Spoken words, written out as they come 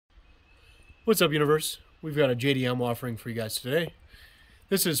What's up, universe? We've got a JDM offering for you guys today.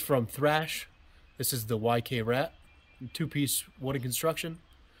 This is from Thrash. This is the YK Rat, two-piece wooden construction.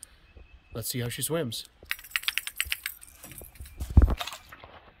 Let's see how she swims.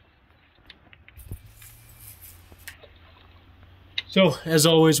 So, as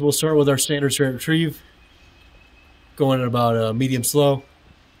always, we'll start with our standard straight retrieve, going at about a medium slow.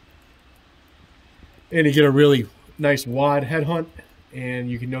 And you get a really nice wide head hunt,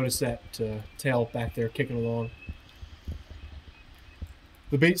 and you can notice that tail back there kicking along.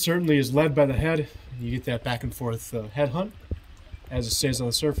 The bait certainly is led by the head. You get that back and forth head hunt as it stays on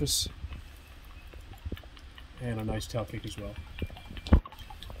the surface, and a nice tail kick as well.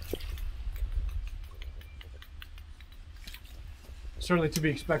 Certainly to be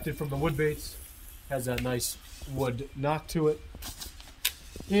expected from the wood baits. Has that nice wood knock to it.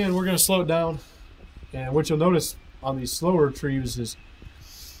 And we're going to slow it down. And what you'll notice on these slower retrieves is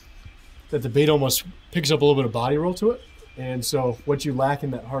that the bait almost picks up a little bit of body roll to it. And so what you lack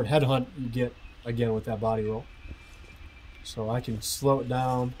in that hard head hunt, you get again with that body roll. So I can slow it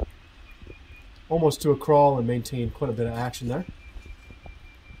down almost to a crawl and maintain quite a bit of action there.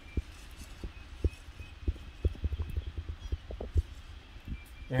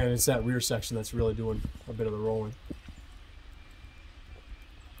 And it's that rear section that's really doing a bit of the rolling.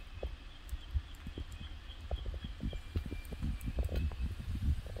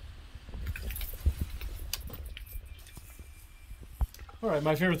 Alright,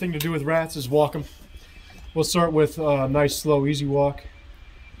 my favorite thing to do with rats is walk them. We'll start with a nice, slow, easy walk.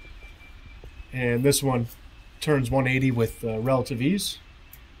 And this one turns 180 with relative ease.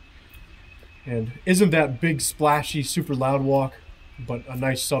 And isn't that big, splashy, super loud walk, but a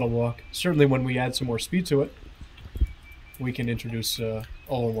nice, subtle walk. Certainly when we add some more speed to it, we can introduce a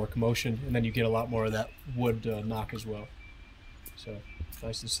little more commotion, and then you get a lot more of that wood knock as well. So,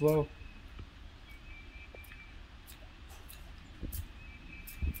 nice and slow.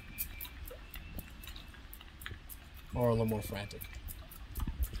 Or a little more frantic.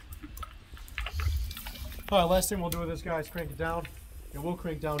 Alright, last thing we'll do with this guy is crank it down. It will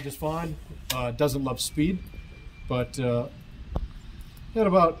crank down just fine. It doesn't love speed, but at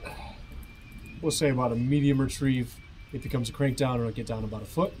about, we'll say about a medium retrieve, it becomes a crank down, or it'll get down about a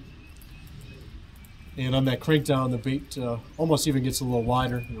foot. And on that crank down, the bait almost even gets a little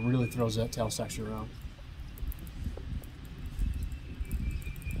wider, and it really throws that tail section around.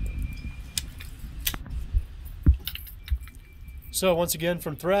 So once again,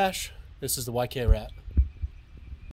 from Thrash, this is the YK Rat.